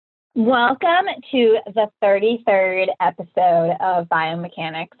Welcome to the 33rd episode of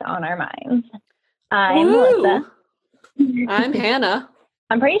Biomechanics on Our Minds. I'm Woo! Melissa. I'm Hannah.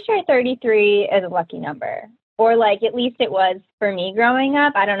 I'm pretty sure 33 is a lucky number, or like at least it was for me growing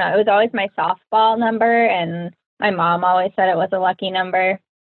up. I don't know. It was always my softball number, and my mom always said it was a lucky number.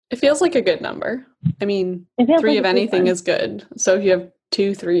 It feels like a good number. I mean, three of anything is good. So if you have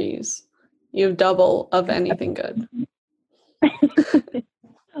 2 3s, you have double of anything good.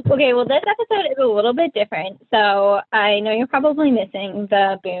 Okay, well, this episode is a little bit different. So I know you're probably missing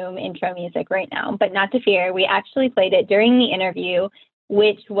the boom intro music right now, but not to fear. We actually played it during the interview,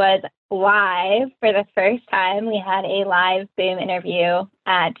 which was live for the first time. We had a live boom interview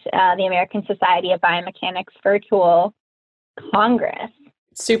at the American Society of Biomechanics Virtual Congress.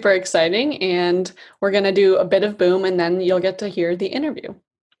 Super exciting. And we're going to do a bit of boom, and then you'll get to hear the interview.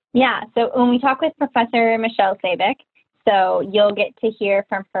 Yeah, so when we talk with Professor Michelle Sabick, so you'll get to hear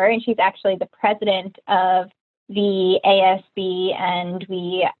from her, and she's actually the president of the ASB, and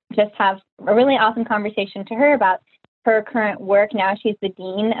we just have a really awesome conversation to her about her current work. Now she's the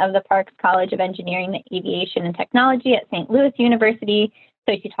dean of the Parks College of Engineering, Aviation and Technology at St. Louis University.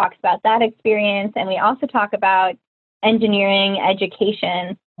 So she talks about that experience, and we also talk about engineering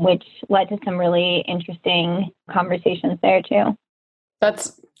education, which led to some really interesting conversations there too.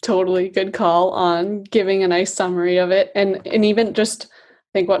 That's totally good call on giving a nice summary of it. And even just,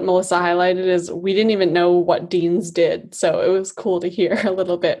 I think what Melissa highlighted is we didn't even know what deans did. So it was cool to hear a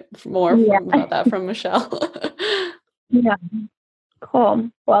little bit more about that from Michelle. Yeah. Cool.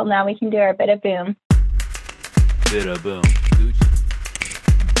 Well, now we can do our bit of boom. Bit of boom.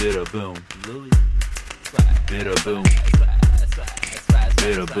 Bit of boom. Bit of boom.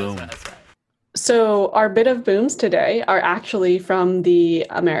 Bit of boom. So our bit of booms today are actually from the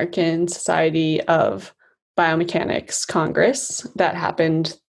American Society of Biomechanics Congress that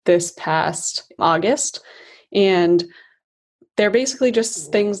happened this past August. And they're basically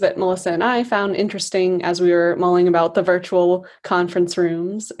just things that Melissa and I found interesting as we were mulling about the virtual conference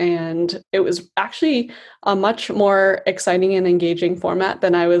rooms. And it was actually a much more exciting and engaging format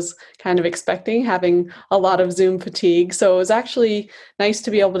than I was kind of expecting, having a lot of Zoom fatigue. So it was actually nice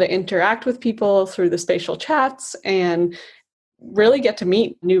to be able to interact with people through the spatial chats and really get to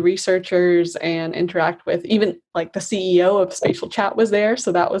meet new researchers and interact with even like the CEO of Spatial Chat was there.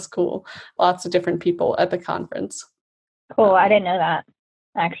 So that was cool. Lots of different people at the conference. Cool. I didn't know that,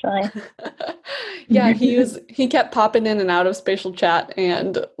 actually. Yeah, he kept popping in and out of Spatial Chat,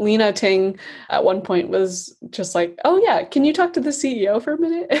 and Lena Ting at one point was just like, "Oh yeah, can you talk to the CEO for a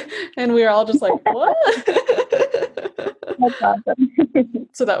minute?" And we were all just like, "What?" That's awesome.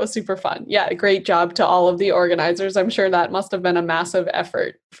 So that was super fun. Yeah, great job to all of the organizers. I'm sure that must have been a massive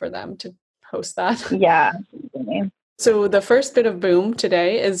effort for them to host that. Yeah. So the first bit of boom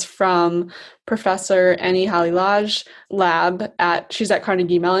today is from Professor Annie Halilaj lab she's at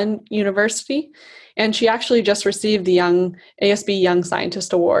Carnegie Mellon University, and she actually just received the ASB Young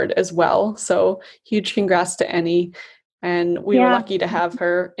Scientist Award as well. So huge congrats to Annie, and we were lucky to have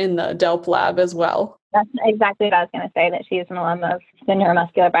her in the DELP lab as well. That's exactly what I was going to say, that she's an alum of the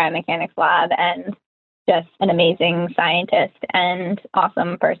Neuromuscular Biomechanics lab and just an amazing scientist and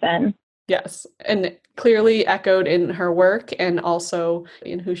awesome person. Yes, and clearly echoed in her work and also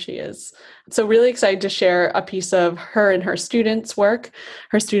in who she is. So really excited to share a piece of her and her students' work.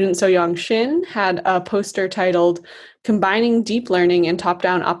 Her student, So-Young Shin, had a poster titled "Combining Deep Learning and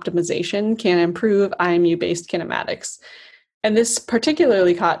Top-Down Optimization Can Improve IMU-Based Kinematics." And this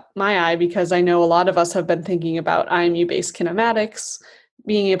particularly caught my eye because I know a lot of us have been thinking about IMU-based kinematics,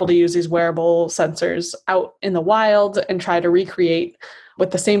 being able to use these wearable sensors out in the wild and try to recreate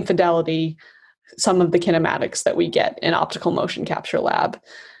with the same fidelity some of the kinematics that we get in optical motion capture lab.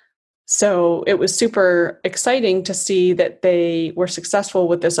 So it was super exciting to see that they were successful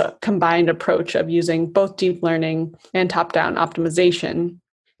with this combined approach of using both deep learning and top-down optimization.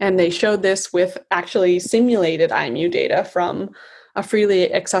 And they showed this with actually simulated IMU data from a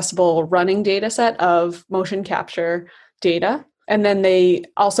freely accessible running data set of motion capture data. And then they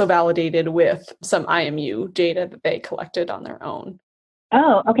also validated with some IMU data that they collected on their own.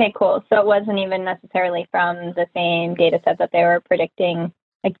 Oh, okay, cool. So it wasn't even necessarily from the same data set that they were predicting,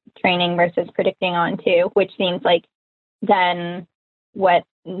 like training versus predicting onto, which seems like then what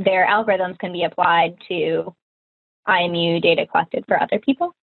their algorithms can be applied to IMU data collected for other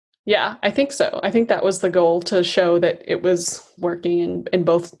people. Yeah, I think so. I think that was the goal, to show that it was working in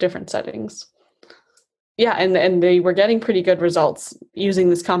both different settings. Yeah, and they were getting pretty good results using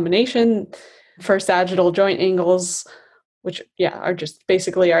this combination for sagittal joint angles, which, are just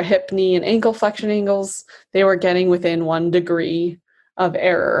basically our hip, knee, and ankle flexion angles. They were getting within 1 degree of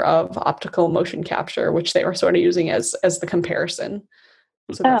error of optical motion capture, which they were sort of using as the comparison.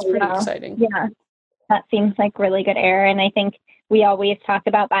 So that's pretty exciting. Yeah, that seems like really good error. And I think we always talk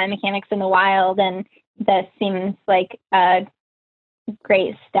about biomechanics in the wild, and this seems like a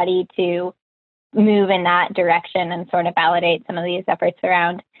great study to move in that direction and sort of validate some of these efforts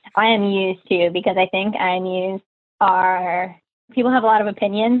around IMUs too, because I think IMUs people have a lot of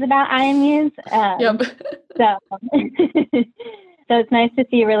opinions about IMUs. Yep. So it's nice to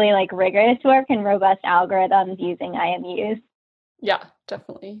see really like rigorous work and robust algorithms using IMUs. Yeah,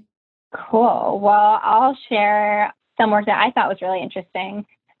 definitely. Cool. Well, I'll share some work that I thought was really interesting.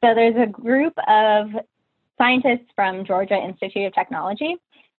 So there's a group of scientists from Georgia Institute of Technology,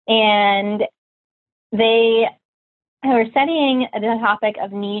 and they were studying the topic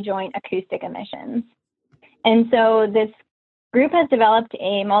of knee joint acoustic emissions. And so this group has developed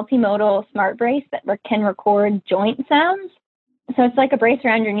a multimodal smart brace that can record joint sounds. So it's like a brace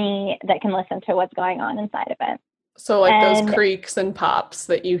around your knee that can listen to what's going on inside of it. So like those creaks and pops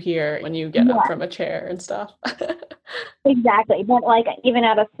that you hear when you get up from a chair and stuff. Exactly. But like even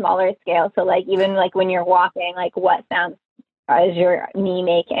at a smaller scale. So like even like when you're walking, like what sounds is your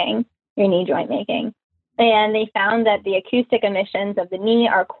knee joint making? And they found that the acoustic emissions of the knee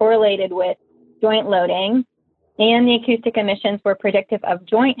are correlated with joint loading, and the acoustic emissions were predictive of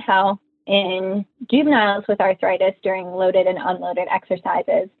joint health in juveniles with arthritis during loaded and unloaded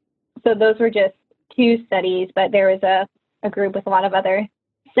exercises. So those were just 2 studies, but there was a group with a lot of other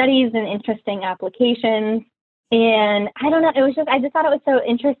studies and interesting applications. And I don't know, I just thought it was so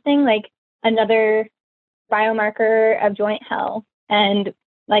interesting, like another biomarker of joint health. And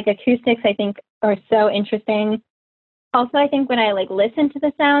like acoustics, I think, are so interesting. Also, I think when I like listened to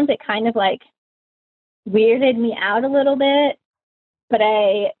the sounds, it kind of like weirded me out a little bit. But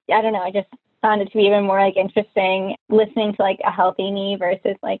I don't know, I just found it to be even more like interesting listening to like a healthy knee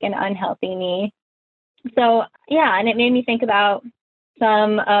versus like an unhealthy knee. So yeah, and it made me think about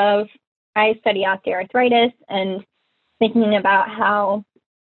I study osteoarthritis, and thinking about how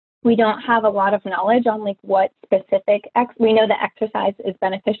we don't have a lot of knowledge on like what specific, we know that exercise is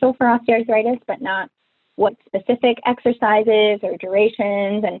beneficial for osteoarthritis, but not what specific exercises or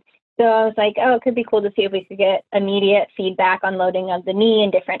durations. And so I was like, oh, it could be cool to see if we could get immediate feedback on loading of the knee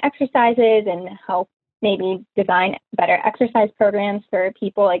in different exercises and help maybe design better exercise programs for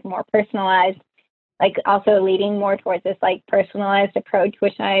people, like more personalized, like also leading more towards this like personalized approach,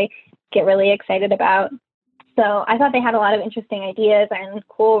 which I get really excited about. So I thought they had a lot of interesting ideas and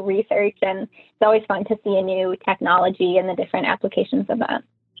cool research, and it's always fun to see a new technology and the different applications of that.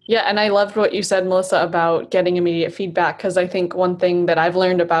 Yeah, and I loved what you said, Melissa, about getting immediate feedback, because I think one thing that I've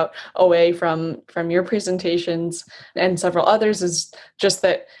learned about OA from your presentations and several others is just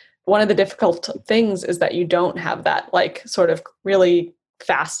that one of the difficult things is that you don't have that like sort of really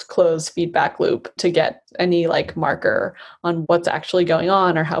fast closed feedback loop to get any like marker on what's actually going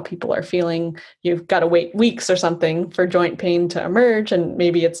on or how people are feeling. You've got to wait weeks or something for joint pain to emerge, and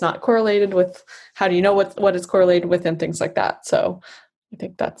maybe it's not correlated with, how do you know what it's correlated with, and things like that. So I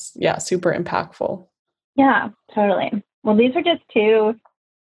think that's, super impactful. Yeah, totally. Well, these are just 2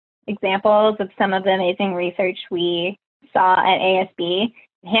 examples of some of the amazing research we saw at ASB.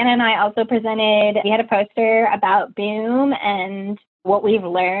 Hannah and I also presented, we had a poster about BOOM and what we've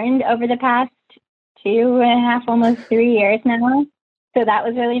learned over the past 2.5, almost 3 years now. So that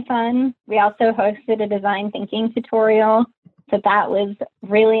was really fun. We also hosted a design thinking tutorial. So that was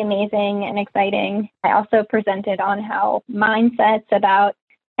really amazing and exciting. I also presented on how mindsets about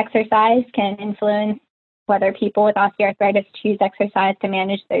exercise can influence whether people with osteoarthritis choose exercise to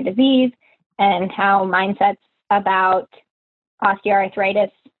manage their disease, and how mindsets about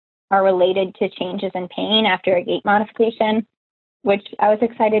osteoarthritis are related to changes in pain after a gait modification, which I was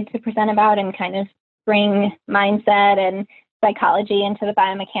excited to present about and kind of bring mindset and psychology into the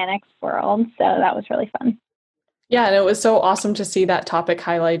biomechanics world. So that was really fun. Yeah, and it was so awesome to see that topic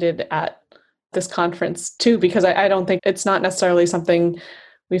highlighted at this conference too, because I don't think it's not necessarily something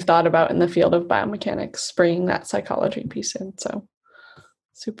we've thought about in the field of biomechanics, bringing that psychology piece in. So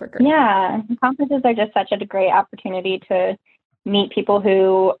super great. Yeah, conferences are just such a great opportunity to meet people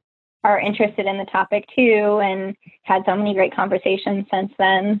who are interested in the topic too, and had so many great conversations since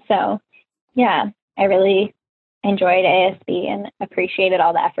then. So yeah, I really enjoyed ASB and appreciated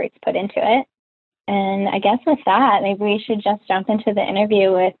all the efforts put into it. And I guess with that, maybe we should just jump into the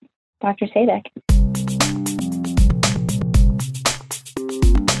interview with Dr. Sabick.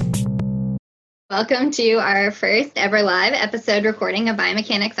 Welcome to our first ever live episode recording of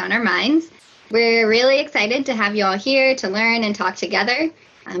Biomechanics on Our Minds. We're really excited to have you all here to learn and talk together.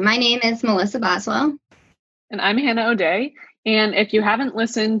 My name is Melissa Boswell. And I'm Hannah O'Day. And if you haven't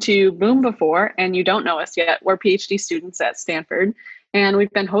listened to Boom before and you don't know us yet, we're PhD students at Stanford. And we've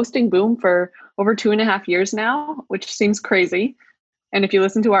been hosting Boom for over 2.5 years now, which seems crazy. And if you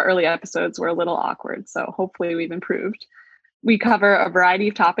listen to our early episodes, we're a little awkward. So hopefully we've improved. We cover a variety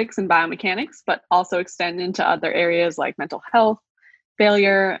of topics in biomechanics, but also extend into other areas like mental health,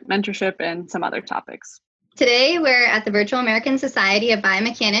 failure, mentorship, and some other topics. Today, we're at the virtual American Society of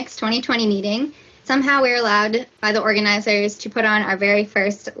Biomechanics 2020 meeting. Somehow we're allowed by the organizers to put on our very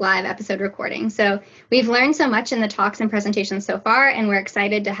first live episode recording. So we've learned so much in the talks and presentations so far, and we're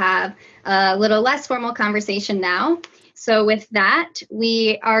excited to have a little less formal conversation now. So with that,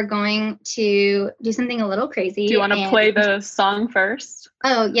 we are going to do something a little crazy. Do you want to play the song first?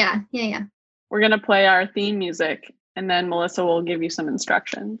 Oh, yeah. We're going to play our theme music, and then Melissa will give you some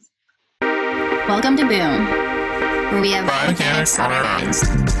instructions. Welcome to Boom, where we have biomechanics on our minds.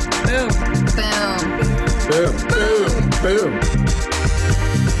 Boom. Boom. Boom. Boom. Boom.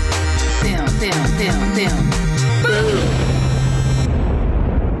 Boom. Boom. Boom. Boom. Boom.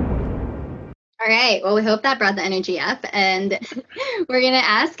 All right. Well, we hope that brought the energy up. And we're going to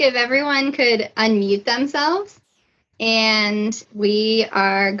ask if everyone could unmute themselves. And we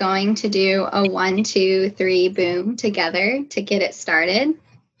are going to do a 1, 2, 3 boom together to get it started.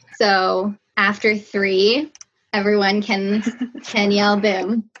 So after 3, everyone can yell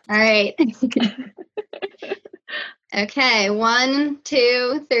boom. All right. Okay. 1,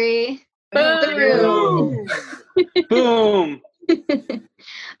 2, 3. Boom. Boom.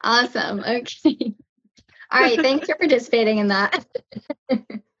 Awesome. Okay. All right. Thanks for participating in that.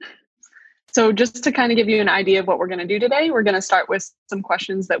 So just to kind of give you an idea of what we're going to do today, we're going to start with some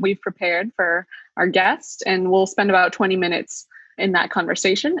questions that we've prepared for our guest, and we'll spend about 20 minutes in that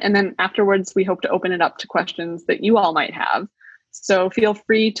conversation. And then afterwards, we hope to open it up to questions that you all might have. So feel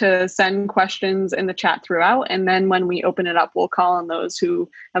free to send questions in the chat throughout. And then when we open it up, we'll call on those who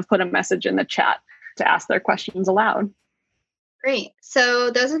have put a message in the chat to ask their questions aloud. Great.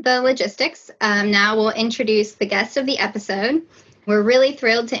 So those are the logistics. Now we'll introduce the guest of the episode. We're really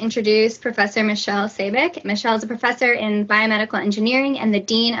thrilled to introduce Professor Michelle Sabick. Michelle is a professor in biomedical engineering and the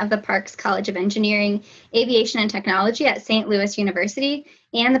dean of the Parks College of Engineering, Aviation and Technology at St. Louis University,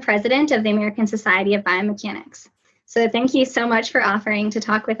 and the president of the American Society of Biomechanics. So thank you so much for offering to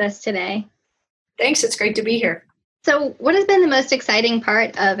talk with us today. Thanks. It's great to be here. So what has been the most exciting part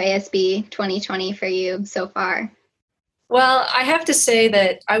of ASB 2020 for you so far? Well, I have to say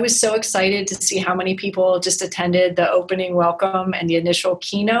that I was so excited to see how many people just attended the opening welcome and the initial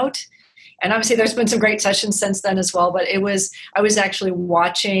keynote. And obviously there's been some great sessions since then as well, but I was actually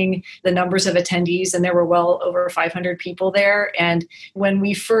watching the numbers of attendees, and there were well over 500 people there. And when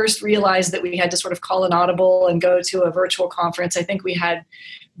we first realized that we had to sort of call an audible and go to a virtual conference, I think we had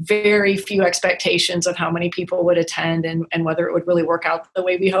very few expectations of how many people would attend and whether it would really work out the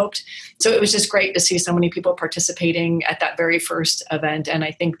way we hoped. So it was just great to see so many people participating at that very first event. And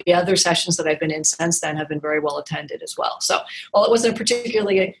I think the other sessions that I've been in since then have been very well attended as well. So while it wasn't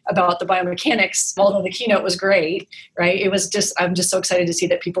particularly about the biomechanics, although the keynote was great, right? I'm just so excited to see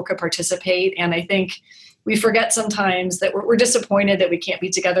that people could participate. And I think we forget sometimes that we're disappointed that we can't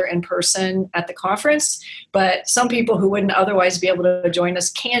be together in person at the conference, but some people who wouldn't otherwise be able to join us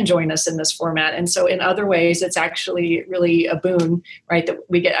can join us in this format. And so in other ways, it's actually really a boon, right, that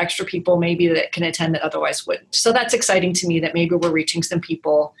we get extra people maybe that can attend that otherwise wouldn't. So that's exciting to me that maybe we're reaching some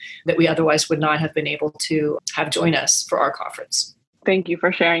people that we otherwise would not have been able to have join us for our conference. Thank you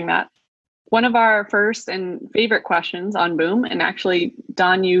for sharing that. One of our first and favorite questions on Boom, and actually,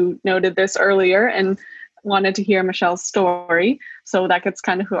 Don, you noted this earlier and wanted to hear Michelle's story. So that gets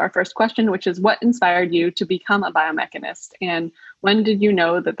kind of to our first question, which is what inspired you to become a biomechanist? And when did you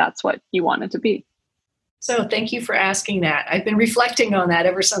know that that's what you wanted to be? So thank you for asking that. I've been reflecting on that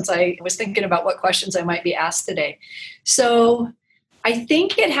ever since I was thinking about what questions I might be asked today. So I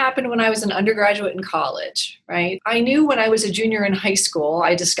think it happened when I was an undergraduate in college, right? I knew when I was a junior in high school,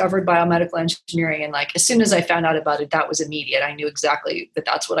 I discovered biomedical engineering. And as soon as I found out about it, that was immediate. I knew exactly that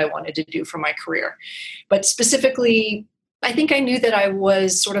that's what I wanted to do for my career. But specifically, I think I knew that I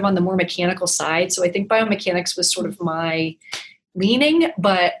was sort of on the more mechanical side. So I think biomechanics was sort of my leaning,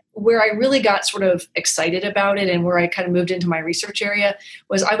 but where I really got sort of excited about it and where I kind of moved into my research area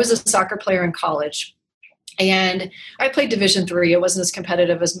was I was a soccer player in college. And I played Division III. It wasn't as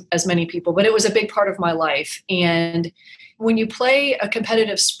competitive as many people, but it was a big part of my life. And when you play a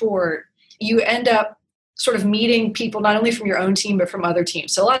competitive sport, you end up sort of meeting people not only from your own team, but from other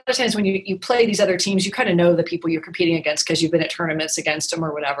teams. So a lot of times when you play these other teams, you kind of know the people you're competing against because you've been at tournaments against them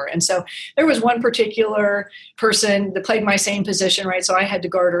or whatever. And so there was one particular person that played my same position, right? So I had to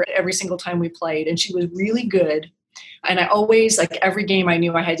guard her every single time we played, and she was really good. And I always, like every game, I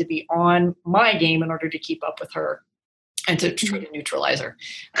knew I had to be on my game in order to keep up with her and to try to neutralize her.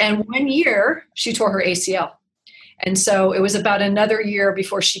 And one year, she tore her ACL. And so it was about another year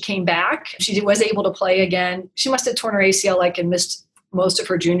before she came back. She was able to play again. She must have torn her ACL and missed most of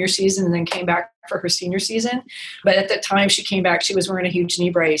her junior season and then came back for her senior season. But at that time she came back, she was wearing a huge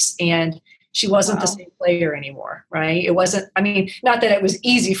knee brace and she wasn't the same player anymore, right? It wasn't, I mean, not that it was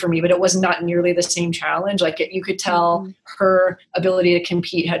easy for me, but it was not nearly the same challenge. Like you could tell her ability to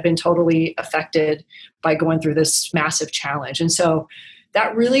compete had been totally affected by going through this massive challenge. And so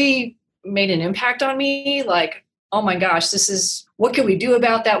that really made an impact on me. Like, oh my gosh, what can we do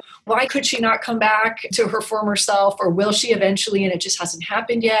about that? Why could she not come back to her former self, or will she eventually and it just hasn't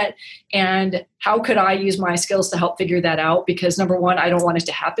happened yet? And how could I use my skills to help figure that out? Because number one, I don't want it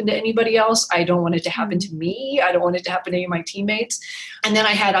to happen to anybody else. I don't want it to happen to me. I don't want it to happen to any of my teammates. And then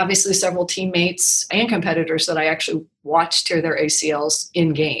I had obviously several teammates and competitors that I actually watched tear their ACLs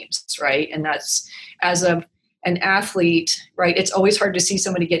in games, right? And that's as an athlete, right? It's always hard to see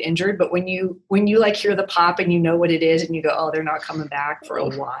somebody get injured, but when you like hear the pop and you know what it is and you go, oh, they're not coming back for a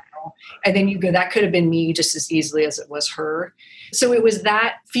while. And then you go, that could have been me just as easily as it was her. So it was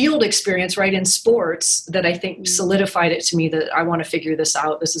that field experience, right, in sports that I think solidified it to me that I want to figure this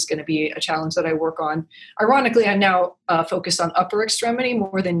out. This is going to be a challenge that I work on. Ironically, I'm now focused on upper extremity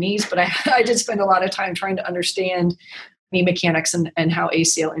more than knees, but I did spend a lot of time trying to understand knee mechanics and how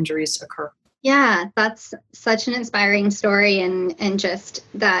ACL injuries occur. Yeah, that's such an inspiring story, and just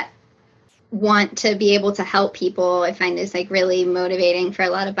that want to be able to help people, I find is like really motivating for a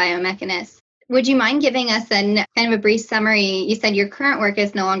lot of biomechanists. Would you mind giving us kind of a brief summary? You said your current work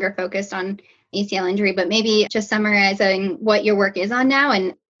is no longer focused on ACL injury, but maybe just summarizing what your work is on now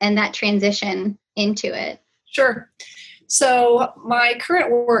and that transition into it. Sure. So my current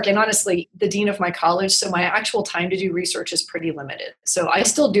work, and honestly, the dean of my college, so my actual time to do research is pretty limited. So I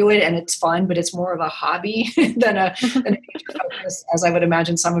still do it and it's fun, but it's more of a hobby than a major focus, as I would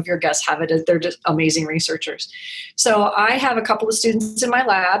imagine some of your guests have it. They're just amazing researchers. So I have a couple of students in my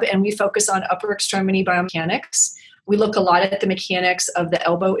lab and we focus on upper extremity biomechanics. We look a lot at the mechanics of the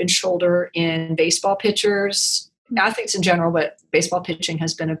elbow and shoulder in baseball pitchers, athletes in general, but baseball pitching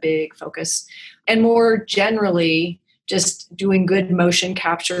has been a big focus. And more generally, just doing good motion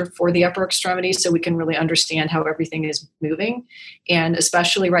capture for the upper extremities so we can really understand how everything is moving. And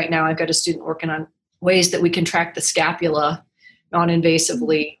especially right now, I've got a student working on ways that we can track the scapula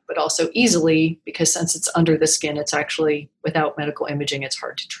non-invasively, but also easily, because since it's under the skin, it's actually, without medical imaging, it's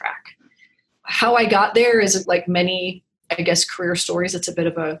hard to track. How I got there is like many, I guess, career stories. It's a bit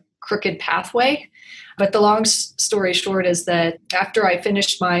of a crooked pathway. But the long story short is that after I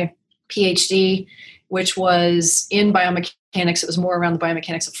finished my PhD, which was in biomechanics, it was more around the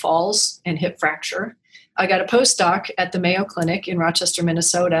biomechanics of falls and hip fracture, I got a postdoc at the Mayo Clinic in Rochester,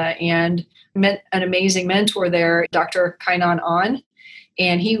 Minnesota, and met an amazing mentor there, Dr. Kainan An.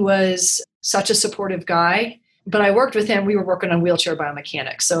 And he was such a supportive guy. But I worked with him. We were working on wheelchair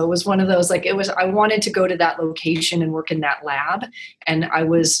biomechanics. So it was one of those, I wanted to go to that location and work in that lab. And I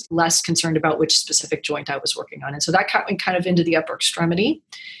was less concerned about which specific joint I was working on. And so that got me kind of into the upper extremity.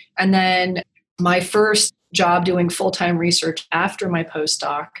 And then my first job doing full-time research after my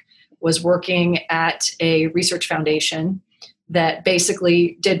postdoc was working at a research foundation that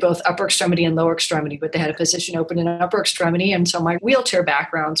basically did both upper extremity and lower extremity, but they had a position open in upper extremity. And so my wheelchair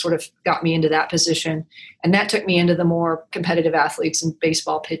background sort of got me into that position. And that took me into the more competitive athletes and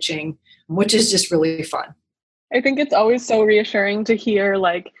baseball pitching, which is just really fun. I think it's always so reassuring to hear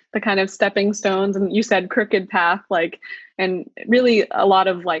like the kind of stepping stones, and you said crooked path, and really a lot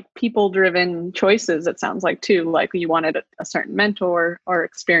of like people driven choices, it sounds like too, like you wanted a certain mentor or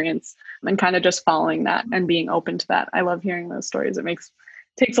experience and kind of just following that and being open to that. I love hearing those stories. It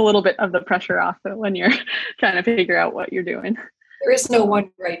takes a little bit of the pressure off when you're trying to figure out what you're doing. There is no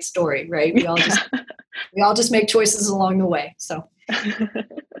one right story, right? We all just make choices along the way. So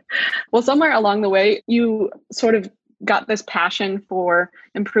well, somewhere along the way, you sort of got this passion for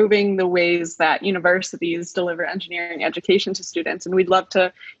improving the ways that universities deliver engineering education to students. And we'd love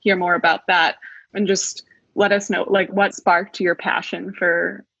to hear more about that and just let us know like what sparked your passion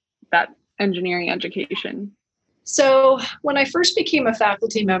for that engineering education. So when I first became a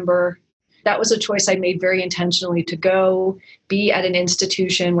faculty member, that was a choice I made very intentionally to go be at an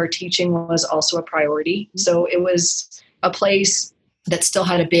institution where teaching was also a priority. So it was a place that still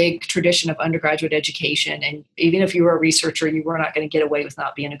had a big tradition of undergraduate education. And even if you were a researcher, you were not going to get away with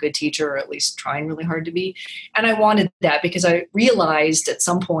not being a good teacher, or at least trying really hard to be. And I wanted that because I realized at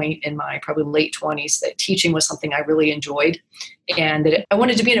some point in my probably late 20s that teaching was something I really enjoyed, and that I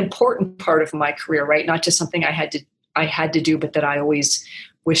wanted to be an important part of my career, right? Not just something I had to do, but that I always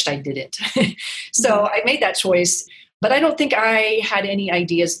wished I didn't. So I made that choice. But I don't think I had any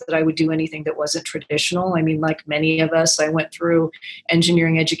ideas that I would do anything that wasn't traditional. I mean, like many of us, I went through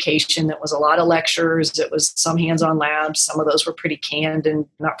engineering education that was a lot of lectures. It was some hands-on labs. Some of those were pretty canned and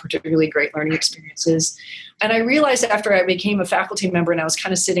not particularly great learning experiences. And I realized after I became a faculty member and I was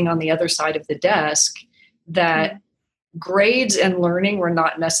kind of sitting on the other side of the desk that grades and learning were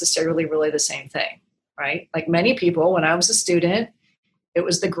not necessarily really the same thing, right? Like many people, when I was a student, it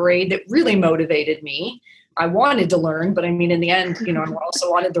was the grade that really motivated me. I wanted to learn, but I mean, in the end, I also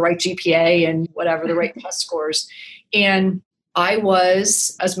wanted the right GPA and whatever, the right test scores. And I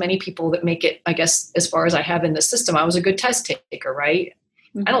was, as many people that make it, I guess, as far as I have in the system, I was a good test taker, right?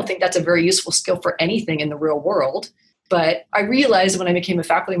 Mm-hmm. I don't think that's a very useful skill for anything in the real world. But I realized when I became a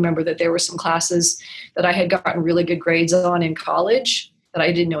faculty member that there were some classes that I had gotten really good grades on in college that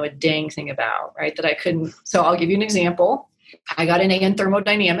I didn't know a dang thing about, right? That I couldn't. So I'll give you an example. I got an A in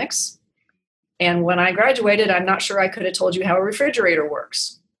thermodynamics. And when I graduated, I'm not sure I could have told you how a refrigerator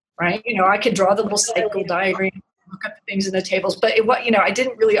works, right? I could draw the little cycle diagram, look up the things in the tables, but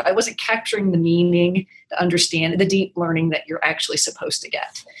I wasn't capturing the meaning, the understand, the deep learning that you're actually supposed to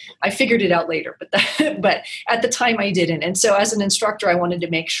get. I figured it out later, but at the time I didn't. And so as an instructor, I wanted to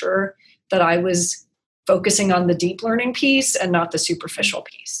make sure that I was focusing on the deep learning piece and not the superficial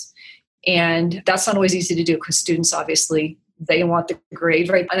piece. And that's not always easy to do because students obviously they want the grade,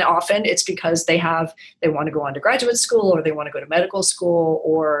 right? And often it's because they want to go on to graduate school, or they want to go to medical school,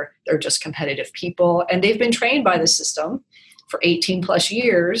 or they're just competitive people. And they've been trained by the system for 18 plus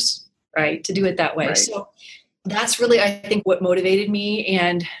years, right, to do it that way. Right. So that's really, I think, what motivated me.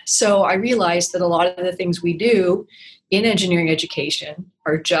 And so I realized that a lot of the things we do in engineering education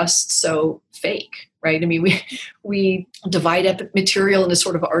are just so fake, right? I mean, we divide up material into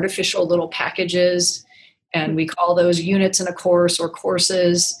sort of artificial little packages, and we call those units in a course or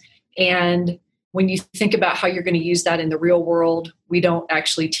courses. And when you think about how you're going to use that in the real world, we don't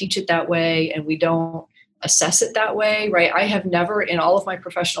actually teach it that way, and we don't assess it that way, right? I have never in all of my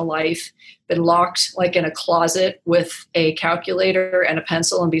professional life been locked like in a closet with a calculator and a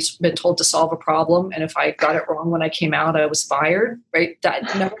pencil and been told to solve a problem. And if I got it wrong when I came out, I was fired, right? That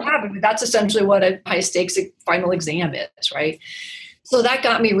never happened. But that's essentially what a high stakes final exam is, right? So that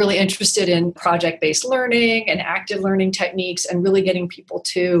got me really interested in project-based learning and active learning techniques, and really getting people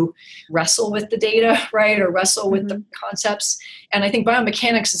to wrestle with the data, right? Or wrestle with the concepts. And I think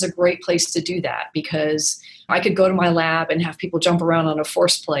biomechanics is a great place to do that, because I could go to my lab and have people jump around on a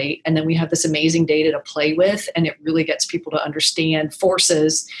force plate, and then we have this amazing data to play with, and it really gets people to understand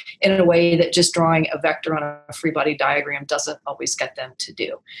forces in a way that just drawing a vector on a free body diagram doesn't always get them to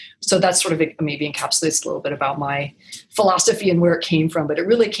do. So that's sort of maybe encapsulates a little bit about my philosophy and where it came from, but it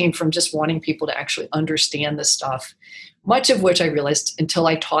really came from just wanting people to actually understand this stuff, much of which I realized until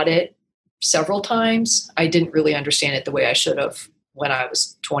I taught it several times, I didn't really understand it the way I should have when I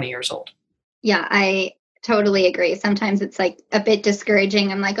was 20 years old. Yeah, I totally agree. Sometimes it's like a bit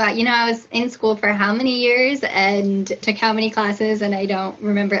discouraging. I'm like, oh, I was in school for how many years and took how many classes, and I don't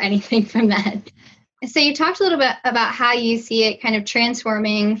remember anything from that. So you talked a little bit about how you see it kind of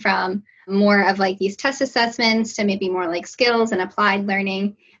transforming from more of like these test assessments to maybe more like skills and applied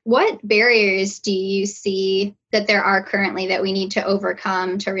learning. What barriers do you see that there are currently that we need to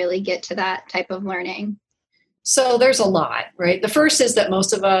overcome to really get to that type of learning? So there's a lot, right? The first is that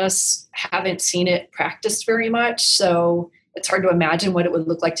most of us haven't seen it practiced very much. So it's hard to imagine what it would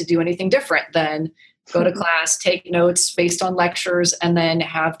look like to do anything different than go to class, take notes based on lectures, and then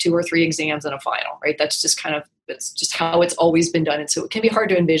have 2 or 3 exams and a final, right? That's just it's just how it's always been done. And so it can be hard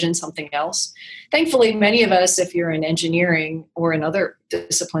to envision something else. Thankfully, many of us, if you're in engineering or in other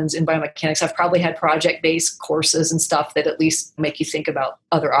disciplines in biomechanics, have probably had project-based courses and stuff that at least make you think about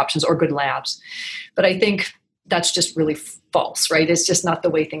other options, or good labs. But I think that's just really false, right? It's just not the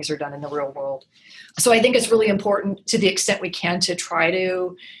way things are done in the real world. So I think it's really important, to the extent we can, to try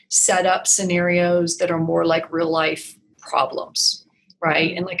to set up scenarios that are more like real life problems,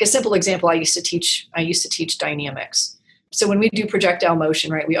 right? And like a simple example, I used to teach dynamics. So when we do projectile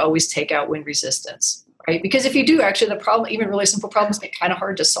motion, right, we always take out wind resistance, right? Because if you do, actually the problem, even really simple problems, get kind of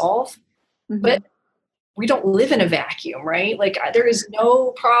hard to solve. But we don't live in a vacuum, right? Like there is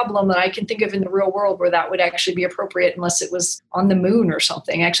no problem that I can think of in the real world where that would actually be appropriate, unless it was on the moon or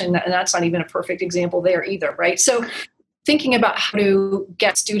something. Actually, and that's not even a perfect example there either, right? So thinking about how to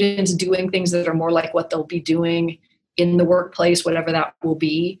get students doing things that are more like what they'll be doing in the workplace, whatever that will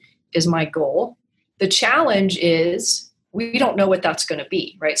be, is my goal. The challenge is we don't know what that's going to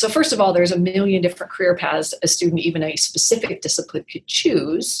be, right? So first of all, there's a million different career paths a student, even a specific discipline, could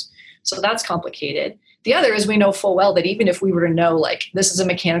choose. So that's complicated. The other is we know full well that even if we were to know, like, this is a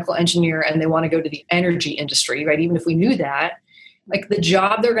mechanical engineer and they want to go to the energy industry, right? Even if we knew that, like, the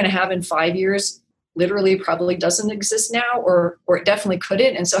job they're going to have in 5 years literally probably doesn't exist now, or it definitely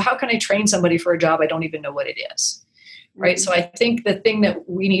couldn't. And so how can I train somebody for a job I don't even know what it is, right? So I think the thing that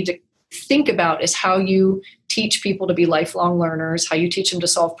we need to think about is how you teach people to be lifelong learners, how you teach them to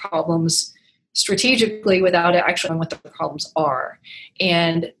solve problems strategically without actually knowing what the problems are.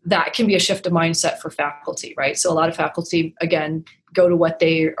 And that can be a shift of mindset for faculty, right? So a lot of faculty, again, go to what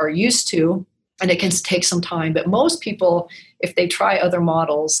they are used to, and it can take some time. But most people, if they try other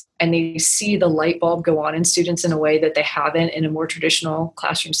models and they see the light bulb go on in students in a way that they haven't in a more traditional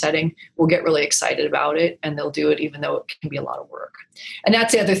classroom setting, will get really excited about it, and they'll do it even though it can be a lot of work. And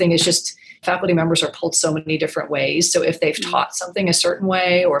that's the other thing, is just faculty members are pulled so many different ways. So if they've taught something a certain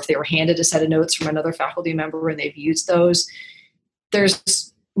way, or if they were handed a set of notes from another faculty member and they've used those,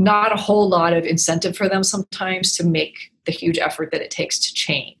 there's not a whole lot of incentive for them sometimes to make the huge effort that it takes to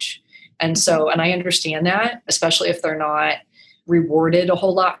change. And so, and I understand that, especially if they're not rewarded a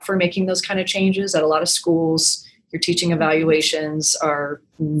whole lot for making those kind of changes. At a lot of schools, your teaching evaluations are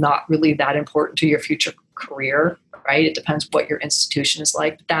not really that important to your future career, right? It depends what your institution is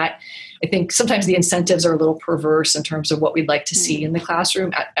like. That, I think sometimes the incentives are a little perverse in terms of what we'd like to see in the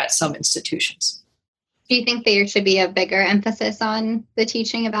classroom at some institutions. Do you think there should be a bigger emphasis on the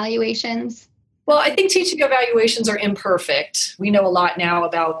teaching evaluations? Well, I think teaching evaluations are imperfect. We know a lot now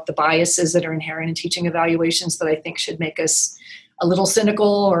about the biases that are inherent in teaching evaluations that I think should make us a little cynical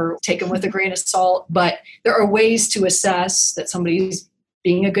or take them with a grain of salt. But there are ways to assess that somebody's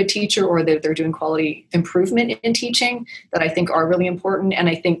being a good teacher or that they're doing quality improvement in teaching that I think are really important. And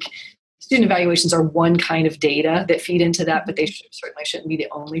I think student evaluations are one kind of data that feed into that, but they certainly shouldn't be the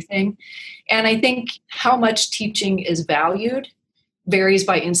only thing. And I think how much teaching is valued varies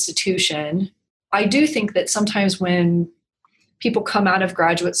by institution. I do think that sometimes when people come out of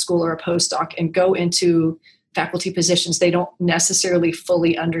graduate school or a postdoc and go into faculty positions, they don't necessarily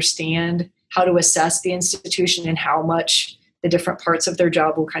fully understand how to assess the institution and how much the different parts of their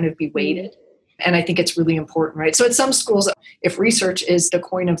job will kind of be weighted. And I think it's really important, right? So at some schools, if research is the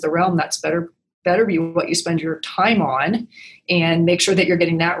coin of the realm, that's better be what you spend your time on, and make sure that you're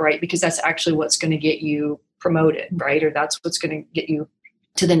getting that right, because that's actually what's going to get you promoted, right? Or that's what's going to get you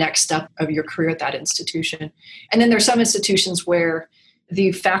to the next step of your career at that institution. And then there's some institutions where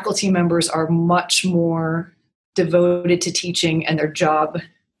the faculty members are much more devoted to teaching, and their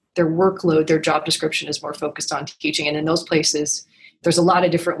workload, their job description is more focused on teaching. And in those places, there's a lot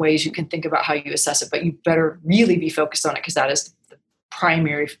of different ways you can think about how you assess it, but you better really be focused on it, because that is the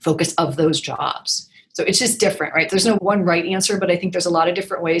primary focus of those jobs. So it's just different, right? There's no one right answer, but I think there's a lot of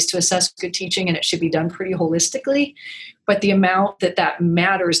different ways to assess good teaching, and it should be done pretty holistically. But the amount that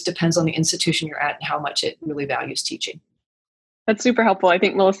matters depends on the institution you're at and how much it really values teaching. That's super helpful. I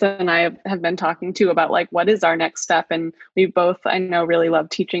think Melissa and I have been talking too about, like, what is our next step? And we both, I know, really love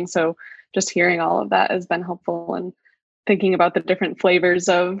teaching. So just hearing all of that has been helpful, and thinking about the different flavors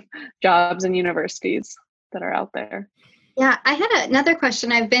of jobs and universities that are out there. Yeah, I had another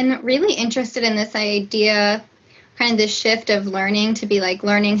question. I've been really interested in this idea, kind of this shift of learning to be like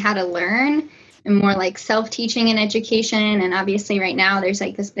learning how to learn, and more like self-teaching in education. And obviously right now there's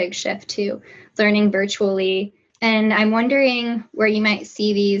like this big shift to learning virtually. And I'm wondering where you might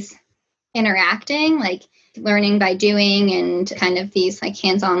see these interacting, like learning by doing and kind of these like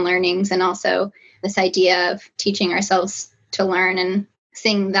hands-on learnings, and also this idea of teaching ourselves to learn, and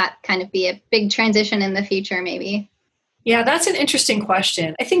seeing that kind of be a big transition in the future maybe. Yeah, that's an interesting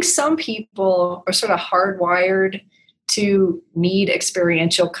question. I think some people are sort of hardwired to need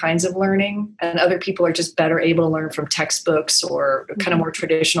experiential kinds of learning, and other people are just better able to learn from textbooks or kind of more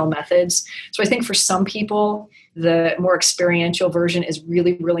traditional methods. So I think for some people, the more experiential version is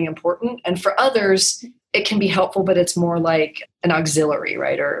really, really important. And for others, it can be helpful, but it's more like an auxiliary,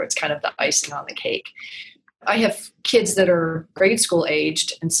 right? Or it's kind of the icing on the cake. I have kids that are grade school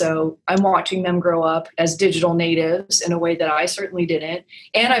aged, and so I'm watching them grow up as digital natives in a way that I certainly didn't.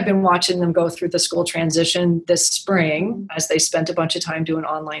 And I've been watching them go through the school transition this spring as they spent a bunch of time doing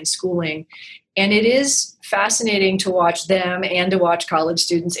online schooling. And it is fascinating to watch them, and to watch college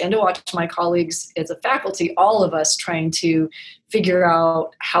students, and to watch my colleagues as a faculty, all of us trying to figure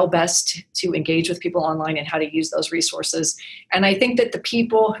out how best to engage with people online and how to use those resources. And I think that the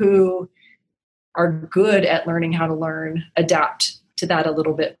people who are good at learning how to learn, adapt to that a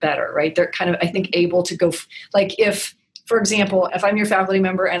little bit better, right? They're kind of, I think, able to go, like if, for example, if I'm your faculty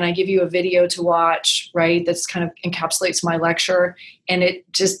member and I give you a video to watch, right, that's kind of encapsulates my lecture and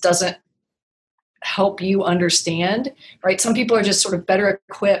it just doesn't help you understand, right? Some people are just sort of better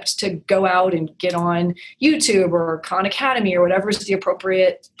equipped to go out and get on YouTube or Khan Academy or whatever is the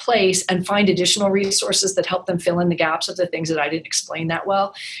appropriate place and find additional resources that help them fill in the gaps of the things that I didn't explain that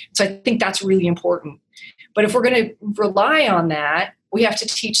well. So I think that's really important. But if we're going to rely on that, we have to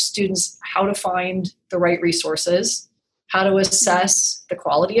teach students how to find the right resources, how to assess the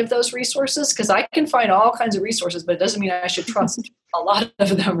quality of those resources, because I can find all kinds of resources, but it doesn't mean I should trust a lot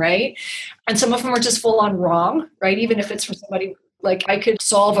of them, right? And some of them are just full on wrong, right? Even if it's from somebody, like I could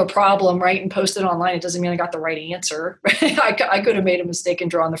solve a problem, right, and post it online. It doesn't mean I got the right answer. Right? I could have made a mistake and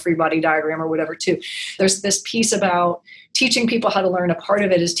drawn the free body diagram or whatever too. There's this piece about teaching people how to learn. A part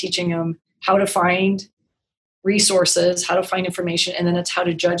of it is teaching them how to find resources, how to find information, and then it's how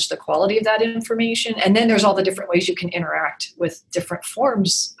to judge the quality of that information. And then there's all the different ways you can interact with different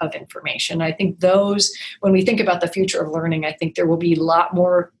forms of information. I think those, when we think about the future of learning, I think there will be a lot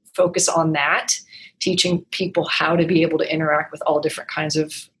more focus on that, teaching people how to be able to interact with all different kinds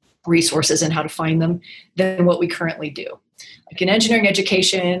of resources and how to find them than what we currently do. Like in engineering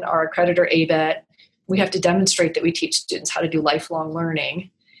education, our accreditor ABET, we have to demonstrate that we teach students how to do lifelong learning.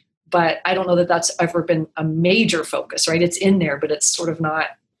 But I don't know that that's ever been a major focus, right? It's in there, but it's sort of not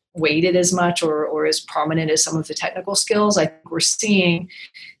weighted as much or as prominent as some of the technical skills. I think we're seeing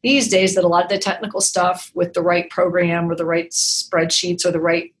these days that a lot of the technical stuff with the right program or the right spreadsheets or the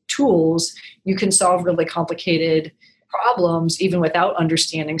right tools, you can solve really complicated problems even without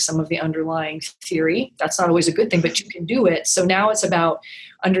understanding some of the underlying theory. That's not always a good thing, but you can do it. So now it's about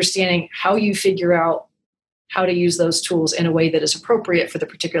understanding how you figure out how to use those tools in a way that is appropriate for the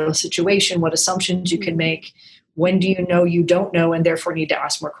particular situation, what assumptions you can make, when do you know you don't know and therefore need to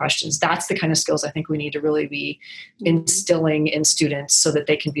ask more questions. That's the kind of skills I think we need to really be instilling in students so that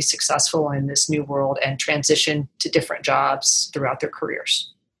they can be successful in this new world and transition to different jobs throughout their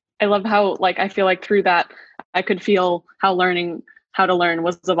careers. I love how, I feel like through that, I could feel how how to learn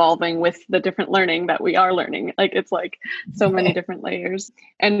was evolving with the different learning that we are learning. It's like so many different layers.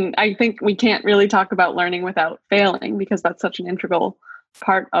 And I think we can't really talk about learning without failing because that's such an integral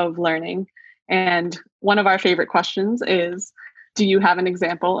part of learning. And one of our favorite questions is, do you have an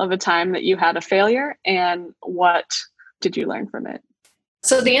example of a time that you had a failure and what did you learn from it?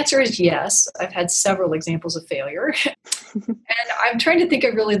 So the answer is yes. I've had several examples of failure. And I'm trying to think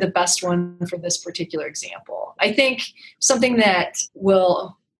of really the best one for this particular example. I think something that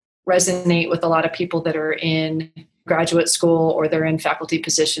will resonate with a lot of people that are in graduate school or they're in faculty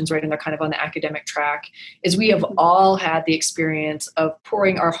positions, right, and they're kind of on the academic track, is we have all had the experience of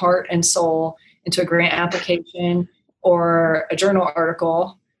pouring our heart and soul into a grant application or a journal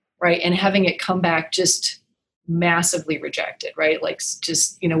article, right, and having it come back just massively rejected, right? Like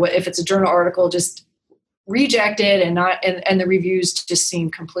just, if it's a journal article, just rejected and the reviews just seem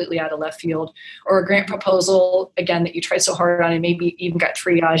completely out of left field, or a grant proposal, again, that you tried so hard on and maybe even got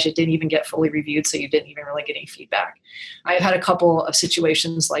triage, it didn't even get fully reviewed, so you didn't even really get any feedback. I've had a couple of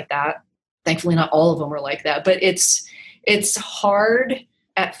situations like that. Thankfully, not all of them were like that, but it's hard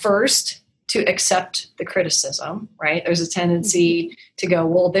at first to accept the criticism, right? There's a tendency to go,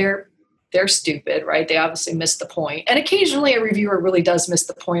 well, they're stupid, right? They obviously missed the point. And occasionally a reviewer really does miss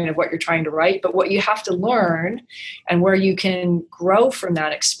the point of what you're trying to write. But what you have to learn and where you can grow from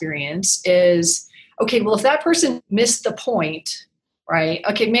that experience is, okay, well, if that person missed the point, right?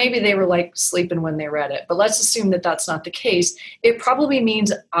 Okay, maybe they were sleeping when they read it, but let's assume that that's not the case. It probably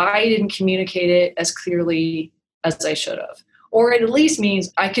means I didn't communicate it as clearly as I should have. Or it at least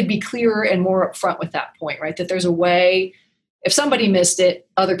means I could be clearer and more upfront with that point, right? That there's a way, if somebody missed it,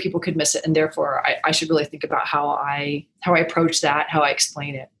 other people could miss it. And therefore I should really think about how I approach that, how I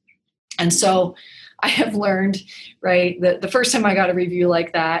explain it. And so I have learned, right, that the first time I got a review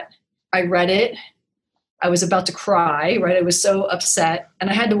like that, I read it, I was about to cry, right? I was so upset and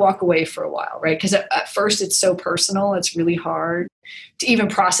I had to walk away for a while, right? Because at first it's so personal. It's really hard to even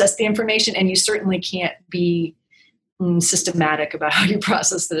process the information. And you certainly can't be systematic about how you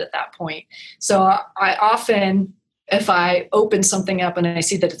process it at that point. So I often, if I open something up and I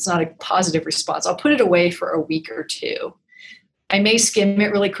see that it's not a positive response, I'll put it away for a week or two. I may skim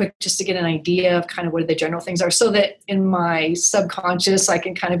it really quick just to get an idea of kind of what the general things are so that in my subconscious, I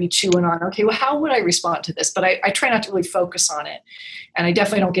can kind of be chewing on, okay, well, how would I respond to this? But I try not to really focus on it. And I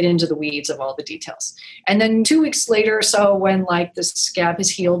definitely don't get into the weeds of all the details. And then 2 weeks later or so, when the scab has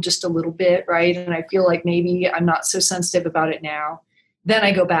healed just a little bit, right, and I feel like maybe I'm not so sensitive about it now, then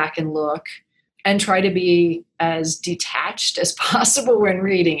I go back and look. and try to be as detached as possible when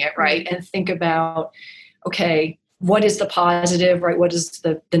reading it, right? And think about, okay, what is the positive, right? What is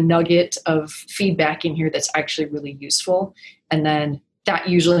the nugget of feedback in here that's actually really useful? And then that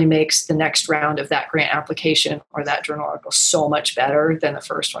usually makes the next round of that grant application or that journal article so much better than the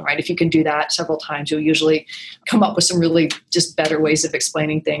first one, right? If you can do that several times, you'll usually come up with some really just better ways of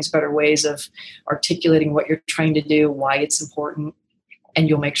explaining things, better ways of articulating what you're trying to do, why it's important. And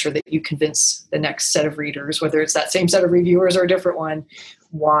you'll make sure that you convince the next set of readers, whether it's that same set of reviewers or a different one,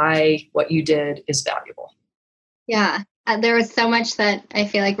 why what you did is valuable. Yeah, there was so much that I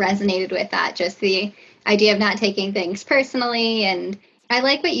feel like resonated with that, just the idea of not taking things personally. And I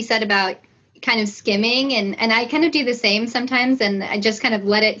like what you said about kind of skimming, and I kind of do the same sometimes, and I just kind of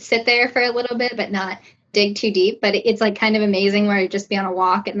let it sit there for a little bit, but not dig too deep. But it's like kind of amazing where you just be on a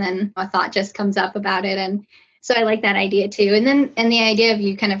walk and then a thought just comes up about it. And so I like that idea too. And the idea of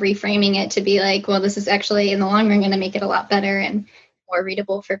you kind of reframing it to be like, well, this is actually in the long run going to make it a lot better and more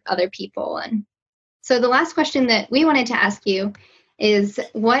readable for other people. And so the last question that we wanted to ask you is,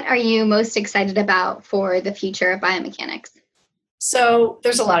 what are you most excited about for the future of biomechanics? So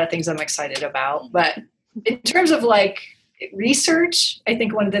there's a lot of things I'm excited about, but in terms of like research, I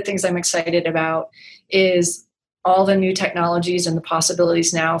think one of the things I'm excited about is all the new technologies and the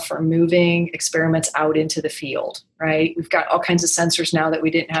possibilities now for moving experiments out into the field, right? We've got all kinds of sensors now that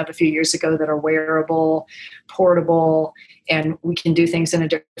we didn't have a few years ago that are wearable, portable, and we can do things in a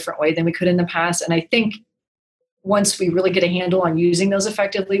different way than we could in the past. And I think once we really get a handle on using those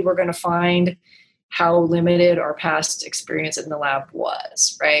effectively, we're going to find how limited our past experience in the lab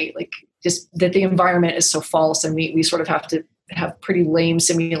was, right? Like just that the environment is so false, and we sort of have to have pretty lame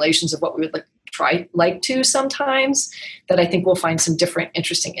simulations of what we would like to sometimes, that I think we'll find some different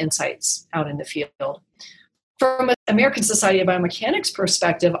interesting insights out in the field. From an American Society of Biomechanics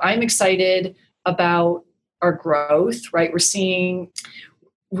perspective, I'm excited about our growth, right? We're seeing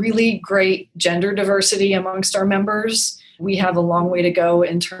really great gender diversity amongst our members. We have a long way to go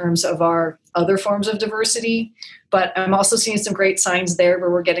in terms of our other forms of diversity, but I'm also seeing some great signs there where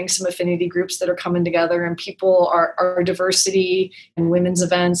we're getting some affinity groups that are coming together, and our diversity and women's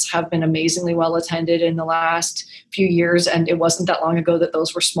events have been amazingly well attended in the last few years. And it wasn't that long ago that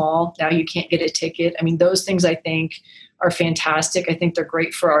those were small. Now you can't get a ticket. I mean, those things I think are fantastic. I think they're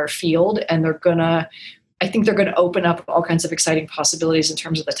great for our field, and I think they're going to open up all kinds of exciting possibilities in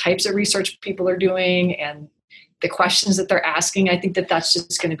terms of the types of research people are doing and the questions that they're asking. I think that that's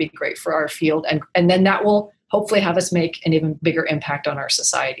just going to be great for our field. And then that will hopefully have us make an even bigger impact on our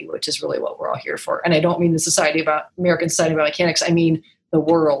society, which is really what we're all here for. And I don't mean the American Society of Biomechanics. I mean the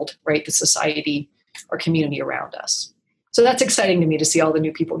world, right? The society or community around us. So that's exciting to me to see all the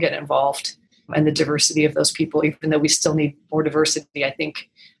new people get involved and the diversity of those people, even though we still need more diversity. I think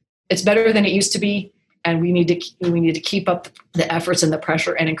it's better than it used to be. And we need to keep up the efforts and the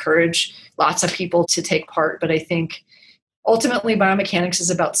pressure and encourage lots of people to take part. But I think ultimately biomechanics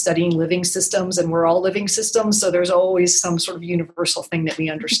is about studying living systems, and we're all living systems. So there's always some sort of universal thing that we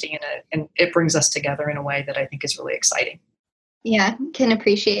understand, and it brings us together in a way that I think is really exciting. Yeah, can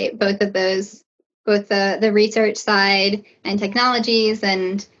appreciate both of those, both the research side and technologies.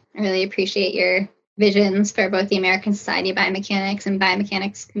 And I really appreciate your visions for both the American Society of Biomechanics and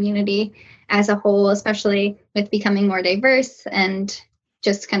biomechanics community as a whole, especially with becoming more diverse and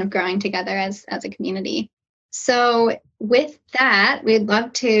just kind of growing together as a community. So with that, we'd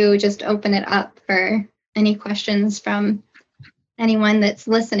love to just open it up for any questions from anyone that's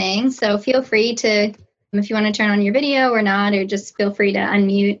listening. So feel free to, if you want to turn on your video or not, or just feel free to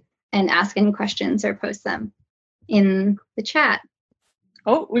unmute and ask any questions or post them in the chat.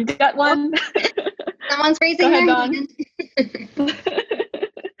 Oh, we've got one. Someone's raising their hand.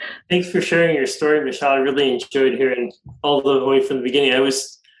 Thanks for sharing your story, Michelle. I really enjoyed hearing all the way from the beginning. I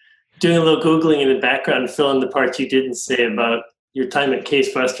was doing a little Googling in the background to fill in the parts you didn't say about your time at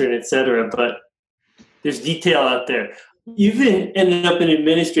Case Western, et cetera, but there's detail out there. You've ended up in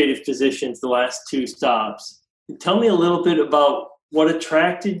administrative positions the last two stops. Tell me a little bit about what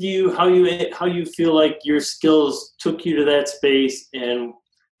attracted you, how you feel like your skills took you to that space, and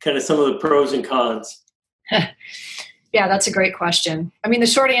kind of some of the pros and cons. Yeah, that's a great question. I mean, the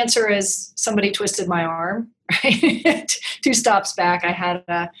short answer is somebody twisted my arm, right? Two stops back, I had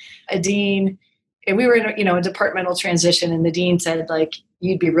a dean, and we were in a departmental transition, and the dean said, like,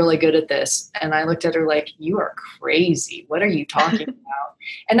 you'd be really good at this. And I looked at her like, you are crazy. What are you talking about?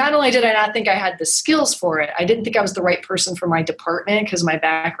 And not only did I not think I had the skills for it, I didn't think I was the right person for my department because my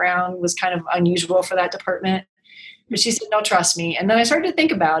background was kind of unusual for that department. But she said, no, trust me. And then I started to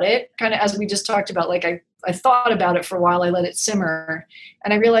think about it, kind of as we just talked about, like I thought about it for a while. I let it simmer.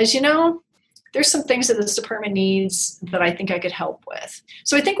 And I realized, there's some things that this department needs that I think I could help with.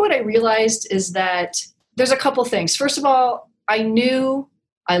 So I think what I realized is that there's a couple things. First of all, I knew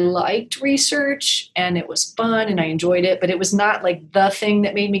I liked research and it was fun and I enjoyed it, but it was not like the thing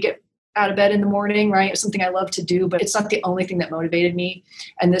that made me get out of bed in the morning, right? It was something I love to do, but it's not the only thing that motivated me.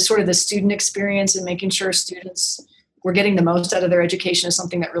 And this sort of the student experience and making sure students were getting the most out of their education is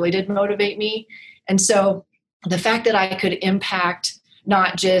something that really did motivate me. And so the fact that I could impact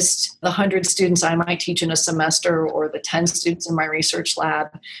not just the 100 students I might teach in a semester or the 10 students in my research lab,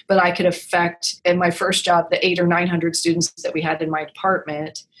 but I could affect, in my first job, the 800 or 900 students that we had in my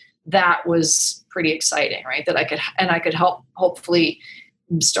department, that was pretty exciting, right? That I could help hopefully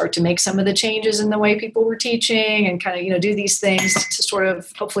start to make some of the changes in the way people were teaching and kind of, do these things to sort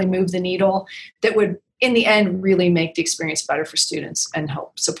of hopefully move the needle that would, in the end, really make the experience better for students and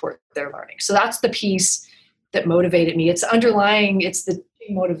help support their learning. So that's the piece that motivated me. It's the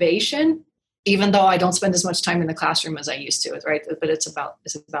motivation, even though I don't spend as much time in the classroom as I used to, right? But it's about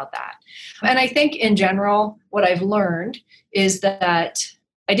that. And I think in general, what I've learned is that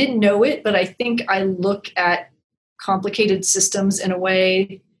I didn't know it, but I think I look at complicated systems in a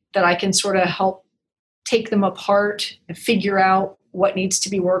way that I can sort of help take them apart and figure out what needs to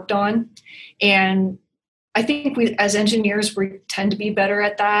be worked on. And I think we, as engineers, we tend to be better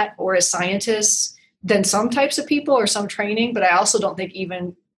at that, or as scientists, than some types of people or some training, but I also don't think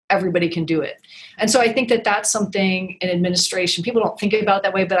even everybody can do it. And so I think that that's something in administration, people don't think about it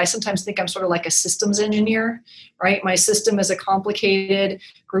that way, but I sometimes think I'm sort of like a systems engineer, right? My system is a complicated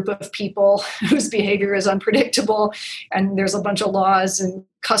group of people whose behavior is unpredictable, and there's a bunch of laws and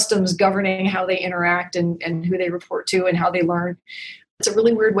customs governing how they interact and who they report to and how they learn. It's a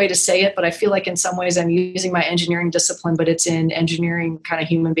really weird way to say it, but I feel like in some ways I'm using my engineering discipline, but it's in engineering kind of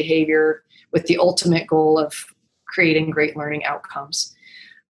human behavior with the ultimate goal of creating great learning outcomes.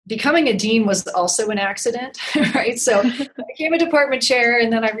 Becoming a dean was also an accident, right? So I became a department chair,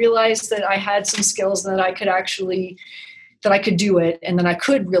 and then I realized that I had some skills that I could do it, and then I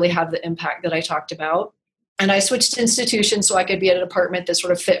could really have the impact that I talked about. And I switched institutions so I could be at a department that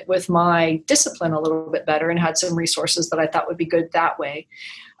sort of fit with my discipline a little bit better and had some resources that I thought would be good that way.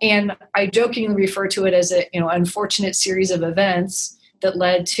 And I jokingly refer to it as a unfortunate series of events that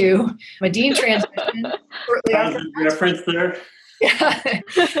led to a dean transition. Reference there.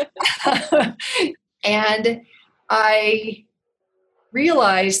 Yeah. And I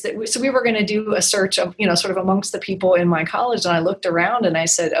realized that we were going to do a search of, sort of amongst the people in my college. And I looked around and I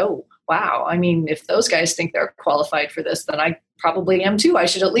said, oh, wow. I mean, if those guys think they're qualified for this, then I probably am too. I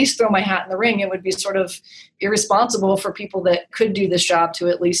should at least throw my hat in the ring. It would be sort of irresponsible for people that could do this job to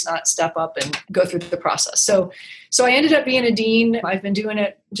at least not step up and go through the process. So I ended up being a dean. I've been doing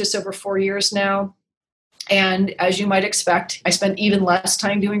it just over 4 years now. And as you might expect, I spend even less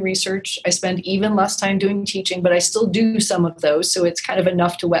time doing research. I spend even less time doing teaching, but I still do some of those. So it's kind of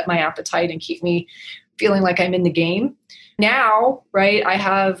enough to whet my appetite and keep me feeling like I'm in the game. Now, right, I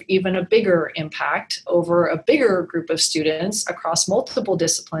have even a bigger impact over a bigger group of students across multiple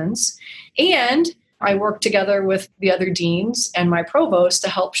disciplines. And I work together with the other deans and my provost to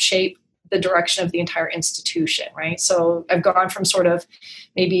help shape the direction of the entire institution, right? So I've gone from sort of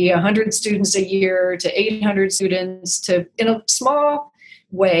maybe 100 students a year to 800 students to, in a small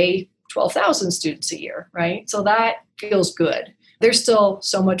way, 12,000 students a year, right? So that feels good. There's still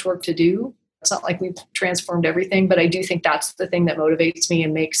so much work to do. It's not like we've transformed everything, but I do think that's the thing that motivates me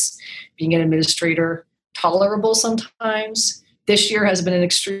and makes being an administrator tolerable sometimes. This year has been an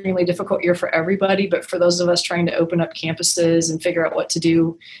extremely difficult year for everybody, but for those of us trying to open up campuses and figure out what to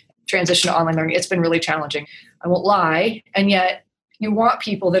do, transition to online learning, it's been really challenging. I won't lie. And yet you want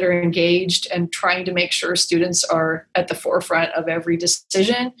people that are engaged and trying to make sure students are at the forefront of every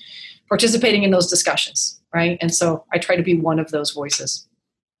decision, participating in those discussions, right? And so I try to be one of those voices.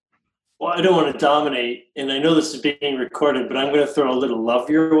 Well, I don't want to dominate, and I know this is being recorded, but I'm going to throw a little love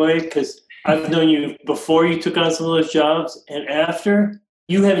your way because I've known you before you took on some of those jobs, and after.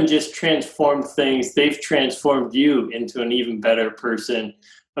 You haven't just transformed things, they've transformed you into an even better person,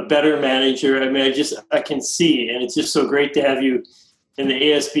 a better manager. I mean, I can see, and it's just so great to have you in the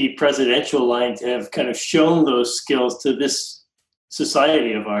ASB presidential line to have kind of shown those skills to this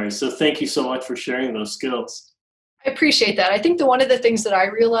society of ours. So thank you so much for sharing those skills. I appreciate that. I think one of the things that I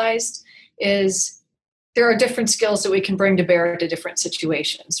realized is there are different skills that we can bring to bear to different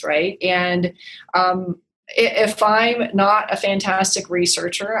situations, right? And if I'm not a fantastic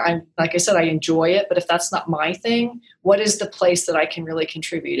researcher, like I said, I enjoy it, but if that's not my thing, what is the place that I can really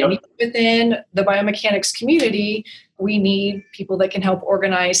contribute? Yep. And even within the biomechanics community, we need people that can help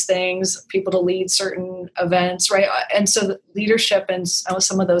organize things, people to lead certain events, right? And so the leadership and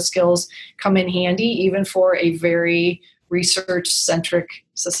some of those skills come in handy, even for a very research-centric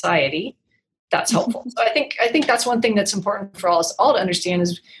society. That's helpful. So I think that's one thing that's important for us all to understand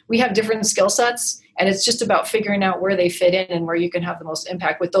is we have different skill sets, and it's just about figuring out where they fit in and where you can have the most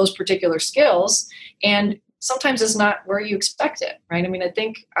impact with those particular skills. And sometimes it's not where you expect it, right? I mean, I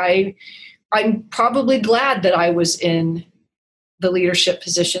think I'm probably glad that I was in the leadership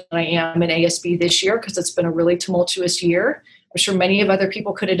position I am in ASB this year, because it's been a really tumultuous year. I'm sure many of other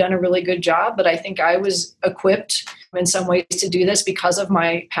people could have done a really good job, but I think I was equipped in some ways to do this because of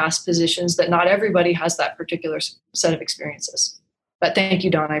my past positions, that not everybody has that particular set of experiences. But thank you,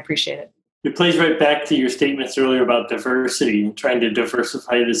 Dawn. I appreciate it. It plays right back to your statements earlier about diversity and trying to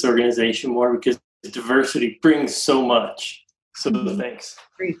diversify this organization more, because diversity brings so much. So thanks.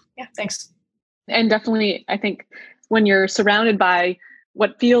 Great. Yeah, thanks. And definitely, I think when you're surrounded by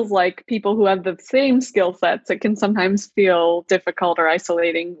what feels like people who have the same skill sets, it can sometimes feel difficult or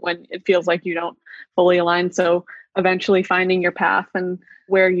isolating when it feels like you don't fully align. So eventually finding your path and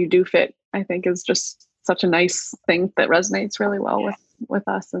where you do fit, I think, is just such a nice thing that resonates really well with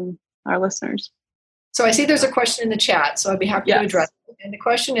us and our listeners. So I see there's a question in the chat, so I'd be happy to address it. And the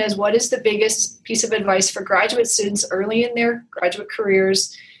question is, what is the biggest piece of advice for graduate students early in their graduate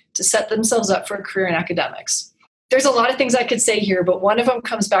careers to set themselves up for a career in academics? There's a lot of things I could say here, but one of them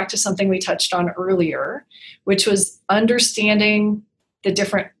comes back to something we touched on earlier, which was understanding the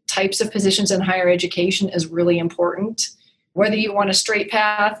different types of positions in higher education is really important. Whether you want a straight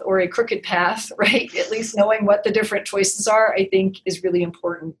path or a crooked path, right? At least knowing what the different choices are, I think, is really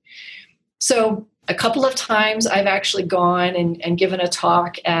important. So a couple of times I've actually gone and given a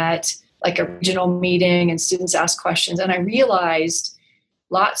talk at like a regional meeting, and students ask questions, and I realized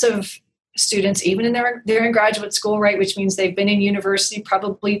lots of students, even in they're in graduate school, right, which means they've been in university,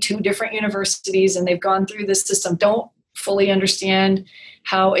 probably 2 different universities, and they've gone through this system, don't fully understand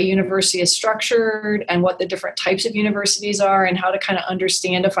how a university is structured and what the different types of universities are, and how to kind of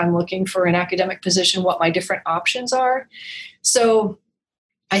understand, if I'm looking for an academic position, what my different options are. So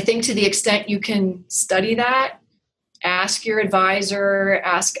I think to the extent you can study that, ask your advisor,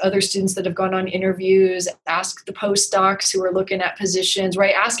 ask other students that have gone on interviews, ask the postdocs who are looking at positions,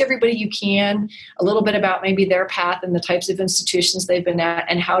 right? Ask everybody you can a little bit about maybe their path and the types of institutions they've been at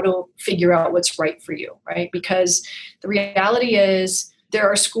and how to figure out what's right for you, right? Because the reality is there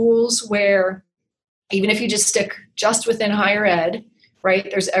are schools where even if you just stick just within higher ed, right,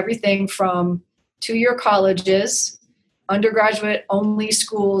 there's everything from 2-year colleges, undergraduate only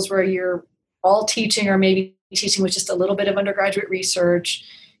schools where you're all teaching or maybe teaching with just a little bit of undergraduate research,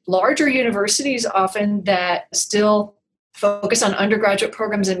 larger universities often that still focus on undergraduate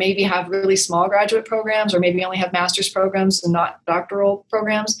programs and maybe have really small graduate programs, or maybe only have master's programs and not doctoral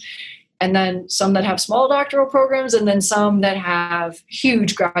programs. And then some that have small doctoral programs, and then some that have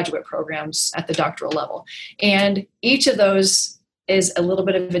huge graduate programs at the doctoral level. And each of those is a little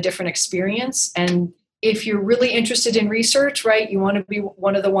bit of a different experience. And if you're really interested in research, right, you want to be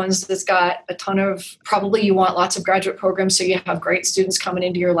one of the ones that's got a ton of, probably you want lots of graduate programs so you have great students coming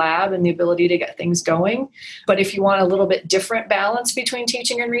into your lab and the ability to get things going. But if you want a little bit different balance between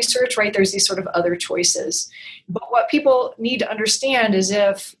teaching and research, right, there's these sort of other choices. But what people need to understand is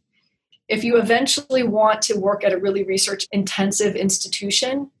if you eventually want to work at a really research-intensive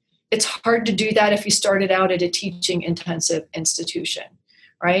institution, it's hard to do that if you started out at a teaching-intensive institution.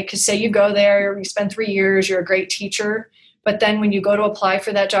 Right? Because say you go there, you spend 3 years, you're a great teacher, but then when you go to apply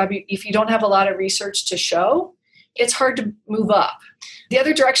for that job, if you don't have a lot of research to show, it's hard to move up. The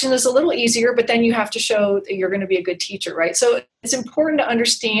other direction is a little easier, but then you have to show that you're going to be a good teacher, right? So it's important to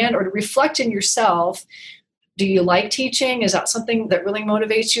understand or to reflect in yourself. Do you like teaching? Is that something that really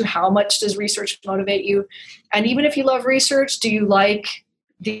motivates you? How much does research motivate you? And even if you love research, do you like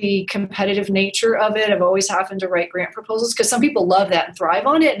the competitive nature of it, of always having to write grant proposals? Because some people love that and thrive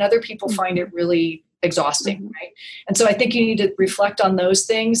on it, and other people find it really exhausting, right? And so I think you need to reflect on those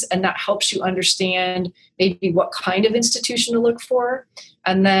things, and that helps you understand maybe what kind of institution to look for.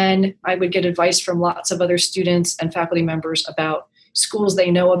 And then I would get advice from lots of other students and faculty members about schools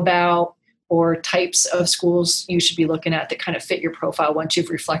they know about, or types of schools you should be looking at that kind of fit your profile once you've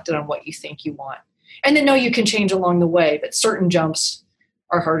reflected on what you think you want. And then know you can change along the way, but certain jumps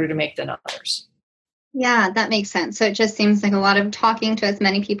are harder to make than others. Yeah, that makes sense. So it just seems like a lot of talking to as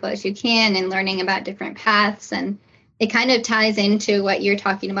many people as you can and learning about different paths. And it kind of ties into what you're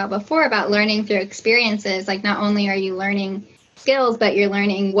talking about before about learning through experiences. Like not only are you learning skills, but you're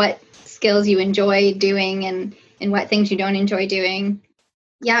learning what skills you enjoy doing and what things you don't enjoy doing.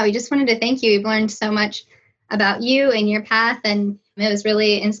 Yeah, we just wanted to thank you. We've learned so much. about you and your path. And it was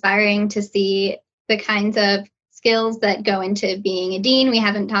really inspiring to see the kinds of skills that go into being a dean. We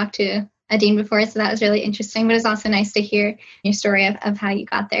haven't talked to a dean before, so that was really interesting. But it's also nice to hear your story of how you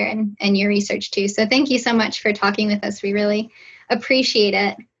got there and your research too. So thank you so much for talking with us. We really appreciate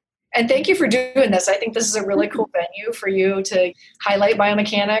it. And thank you for doing this. I think this is a really cool venue for you to highlight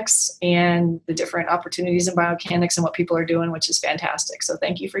biomechanics and the different opportunities in biomechanics and what people are doing, which is fantastic. So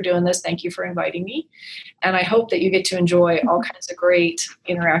thank you for doing this. Thank you for inviting me. And I hope that you get to enjoy all kinds of great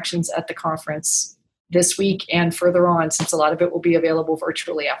interactions at the conference this week and further on, since a lot of it will be available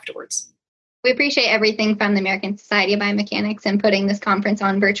virtually afterwards. We appreciate everything from the American Society of Biomechanics and putting this conference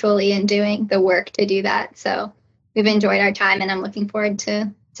on virtually and doing the work to do that. So we've enjoyed our time, and I'm looking forward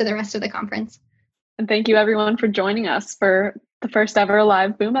to the rest of the conference. And thank you everyone for joining us for the first ever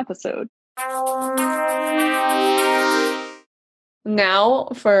live Boom episode. Now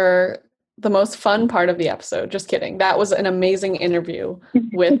for the most fun part of the episode. Just kidding. That was an amazing interview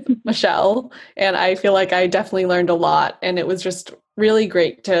with Michelle. And I feel like I definitely learned a lot. And it was just really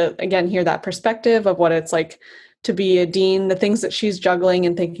great to, again, hear that perspective of what it's like to be a dean, the things that she's juggling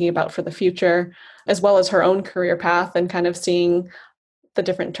and thinking about for the future, as well as her own career path and kind of seeing the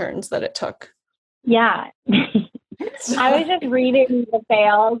different turns that it took. Yeah. I was just reading the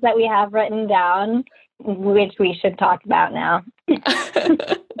fails that we have written down, which we should talk about now.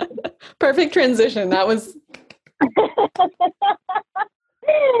 Perfect transition. That was...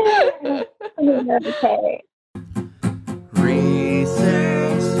 Okay.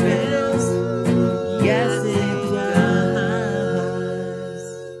 Research fails. Yes, it does.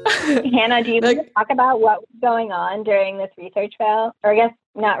 Hannah, do you want to talk about what was going on during this research fail? Or I guess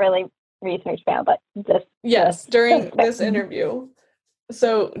not really research fail, but just... Yes, during this interview.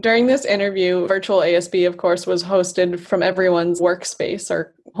 So during this interview, virtual ASB, of course, was hosted from everyone's workspace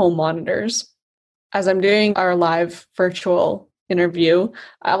or home monitors. As I'm doing our live virtual interview,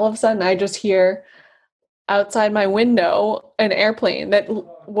 all of a sudden I just hear outside my window an airplane that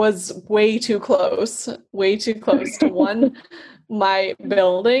was way too close to my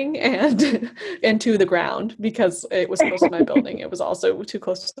building and to the ground, because it was close to my building. It was also too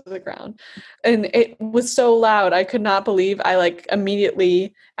close to the ground. And it was so loud. I could not believe. I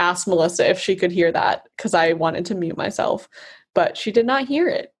immediately asked Melissa if she could hear that, because I wanted to mute myself, but she did not hear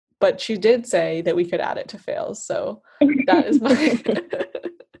it. But she did say that we could add it to fails. So that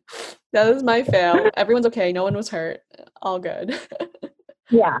is my fail. Everyone's okay. No one was hurt. All good.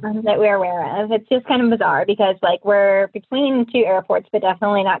 Yeah, that we're aware of. It's just kind of bizarre because we're between two airports, but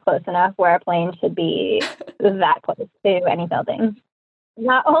definitely not close enough where a plane should be that close to any building.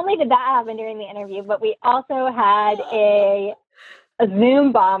 Not only did that happen during the interview, but we also had a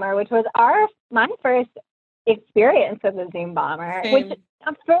Zoom bomber, which was my first experience with a Zoom bomber. Same. Which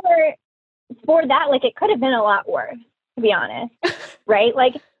for that, it could have been a lot worse, to be honest, right?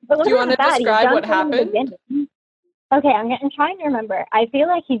 But do you want to describe what happened? Okay, I'm trying to remember. I feel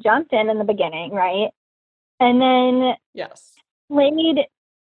like he jumped in the beginning, right? And then yes, played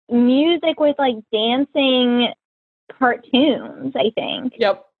music with dancing cartoons, I think.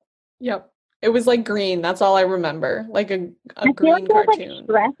 Yep. It was green. That's all I remember. A green cartoon. cartoon.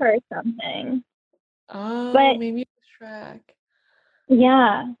 Shrek or something. Oh, but, maybe Shrek.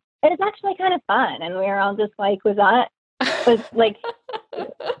 Yeah. It was actually kind of fun. And we were all just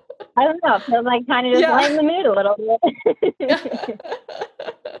I don't know. It feels kind of just lighten the mood a little bit.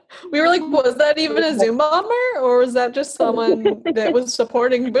 We were was that even a Zoom bomber, or was that just someone that was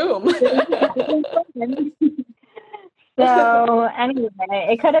supporting Boom? So anyway,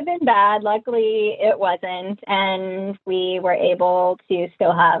 it could have been bad. Luckily, it wasn't. And we were able to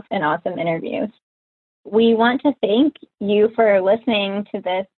still have an awesome interview. We want to thank you for listening to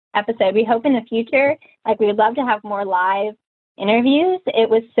this episode. We hope in the future, we would love to have more live interviews. It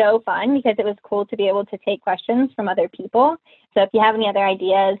was so fun because it was cool to be able to take questions from other people. So if you have any other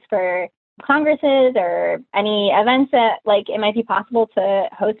ideas for congresses or any events that it might be possible to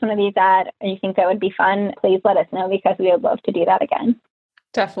host one of these at, or you think that would be fun, please let us know, because we would love to do that again.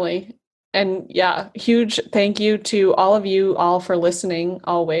 Definitely. And yeah, huge thank you to all of you all for listening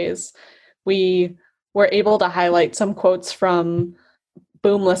always. We were able to highlight some quotes from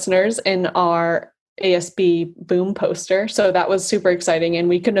Boom listeners in our ASB Boom poster. So that was super exciting. And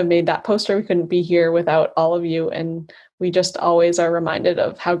we couldn't have made that poster. We couldn't be here without all of you. And we just always are reminded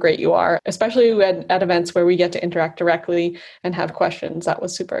of how great you are, especially at events where we get to interact directly and have questions. That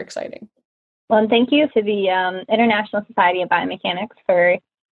was super exciting. Well, and thank you to the International Society of Biomechanics for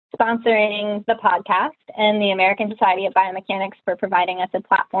sponsoring the podcast, and the American Society of Biomechanics for providing us a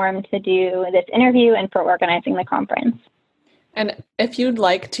platform to do this interview and for organizing the conference. And if you'd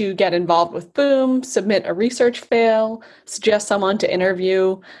like to get involved with Boom, submit a research fail, suggest someone to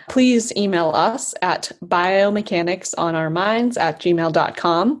interview, please email us at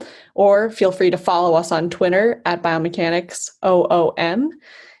biomechanicsonOurminds@gmail.com, or feel free to follow us on Twitter at biomechanicsOOM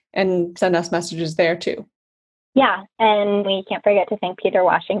and send us messages there too. Yeah, and we can't forget to thank Peter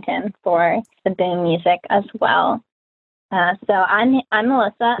Washington for the Boom music as well. So I'm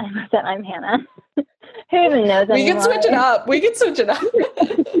Melissa. I said I'm Hannah. Who even knows anymore? We can switch it up.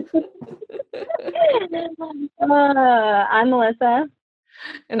 I'm Melissa.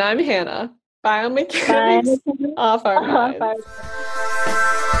 And I'm Hannah. Biomechanics off our minds.